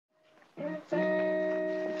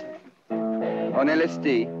on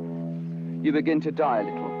LSD, you begin to die a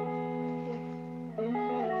little.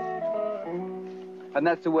 And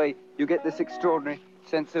that's the way you get this extraordinary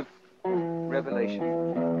sense of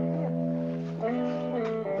revelation.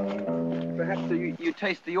 Perhaps you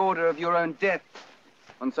taste the order of your own death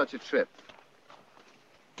on such a trip.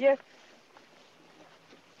 Yes.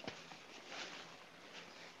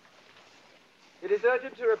 It is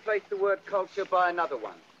urgent to replace the word culture by another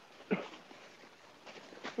one.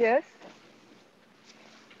 Yes.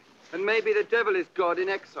 And maybe the devil is God in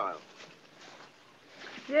exile.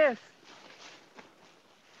 Yes.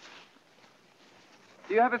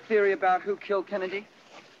 Do you have a theory about who killed Kennedy?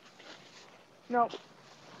 No.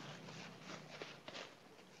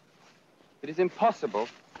 It is impossible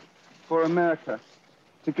for America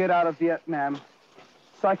to get out of Vietnam.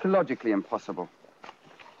 Psychologically impossible.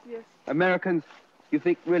 Yes. Americans, you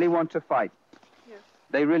think, really want to fight? Yes.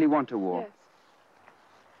 They really want a war? Yes.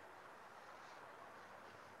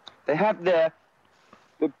 They have there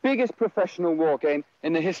the biggest professional war game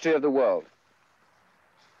in the history of the world.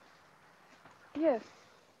 Yes.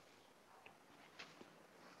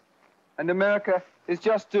 And America is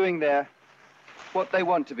just doing there what they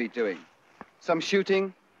want to be doing. Some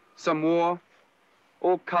shooting, some war,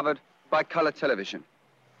 all covered by color television.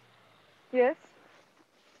 Yes.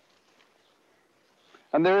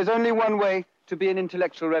 And there is only one way to be an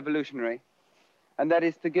intellectual revolutionary, and that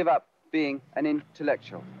is to give up being an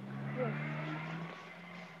intellectual. Yes.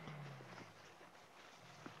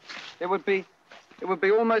 It would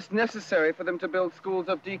be almost necessary for them to build schools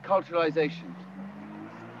of deculturalization.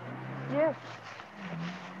 Yes.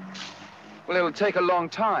 Well, it'll take a long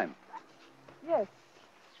time. Yes.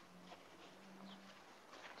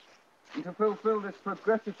 And to fulfill this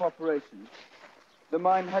progressive operation, the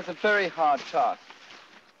mind has a very hard task.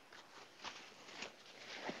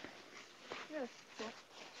 Yes. Yes.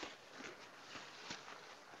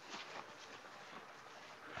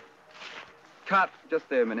 Cut, just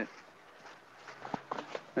there a minute.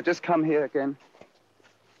 Now just come here again.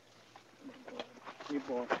 You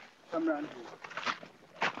boy, come round here.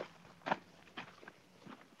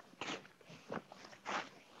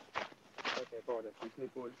 Okay,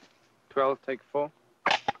 border. 12, take 4.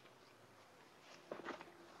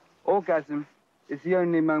 Orgasm is the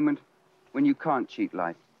only moment when you can't cheat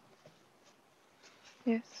life.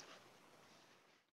 Yes.